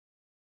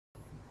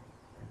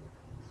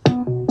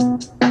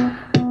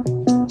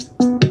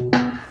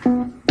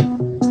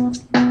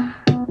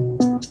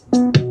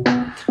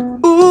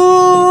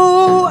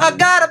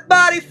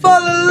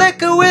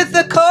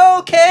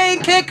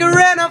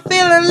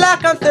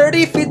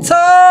30 feet tall.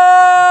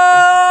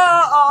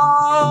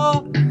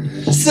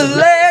 So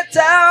lay it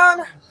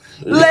down,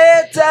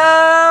 lay it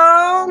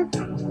down.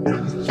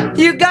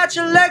 You got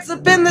your legs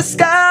up in the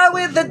sky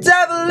with the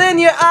devil in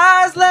your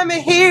eyes. Let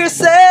me hear you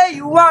say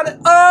you want it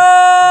all.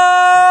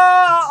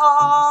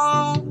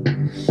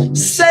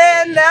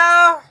 Say it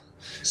now,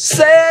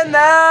 say it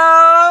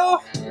now.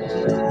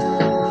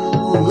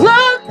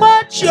 Look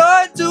what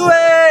you're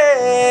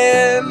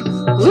doing,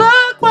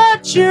 look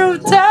what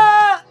you've done.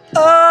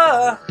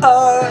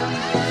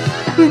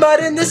 But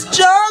in this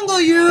jungle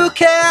you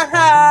can't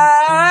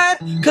hide,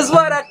 'cause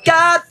what I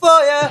got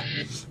for you,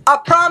 I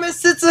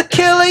promise it's a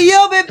killer.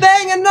 You'll be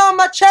banging on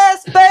my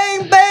chest,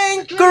 bang,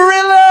 bang,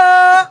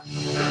 gorilla.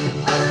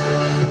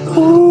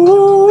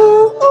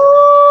 Ooh,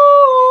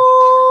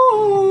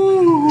 ooh,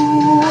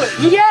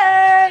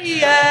 yeah,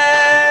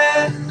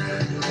 yeah.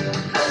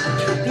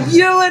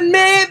 You and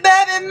me,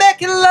 baby,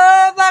 making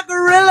love like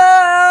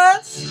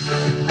gorillas.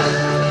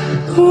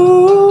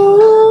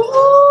 Ooh,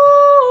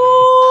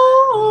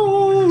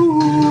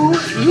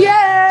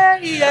 yeah,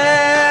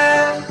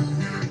 yeah.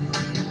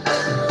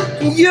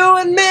 You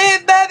and me,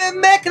 baby,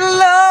 making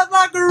love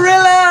like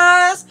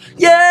gorillas.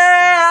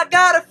 Yeah, I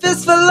got a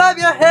fistful of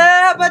your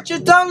hair, but you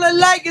don't look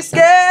like you're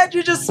scared.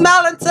 You just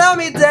smile and tell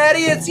me,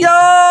 Daddy, it's yours.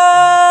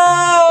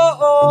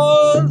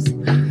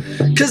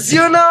 'Cause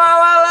you know how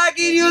I like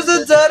it, you's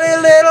a dirty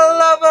little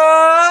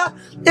lover.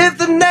 If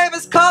the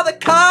neighbors call the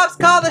cops,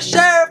 call the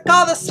sheriff,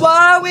 call the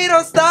SWAT, we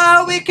don't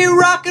stop, we keep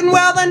rocking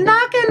while they're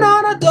knocking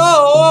on the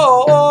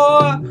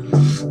door.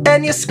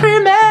 And you're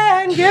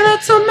screaming, give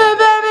it to me,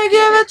 baby,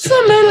 give it to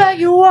me like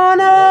you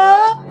wanna.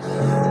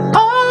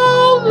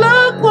 Oh,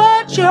 look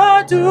what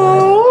you're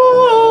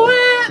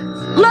doing,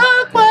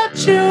 look what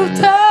you've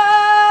done.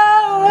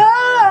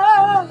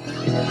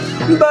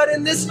 But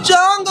in this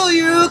jungle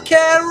you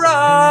can't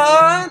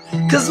run,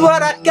 'cause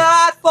what I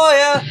got for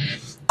you,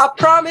 I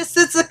promise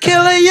it's a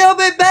killer. You'll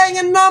be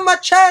banging on my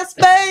chest,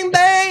 bang,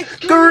 bang,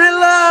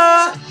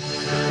 gorilla.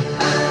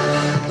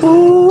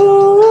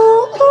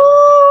 Ooh,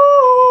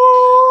 ooh,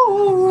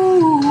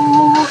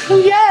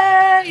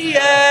 yeah,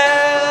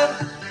 yeah.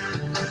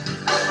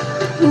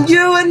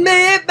 You and me,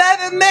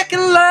 baby,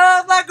 making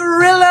love like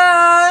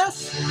gorillas.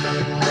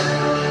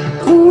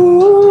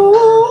 Ooh,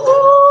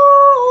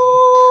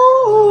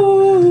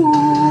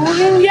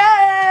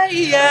 yeah,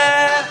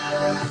 yeah.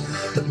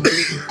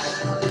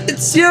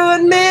 It's you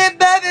and me,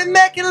 baby,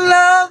 making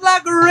love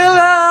like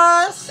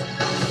gorillas.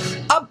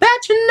 I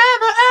bet you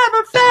never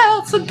ever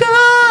felt so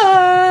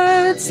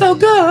good, so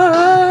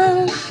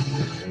good.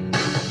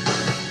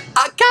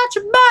 I got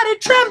your body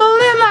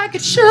trembling like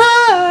it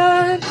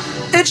should,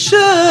 it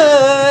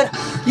should.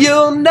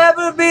 You'll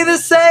never be the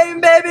same,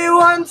 baby,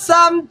 once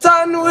I'm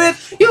done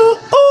with you.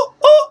 Ooh,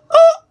 ooh,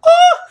 ooh,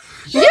 ooh.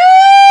 Yeah!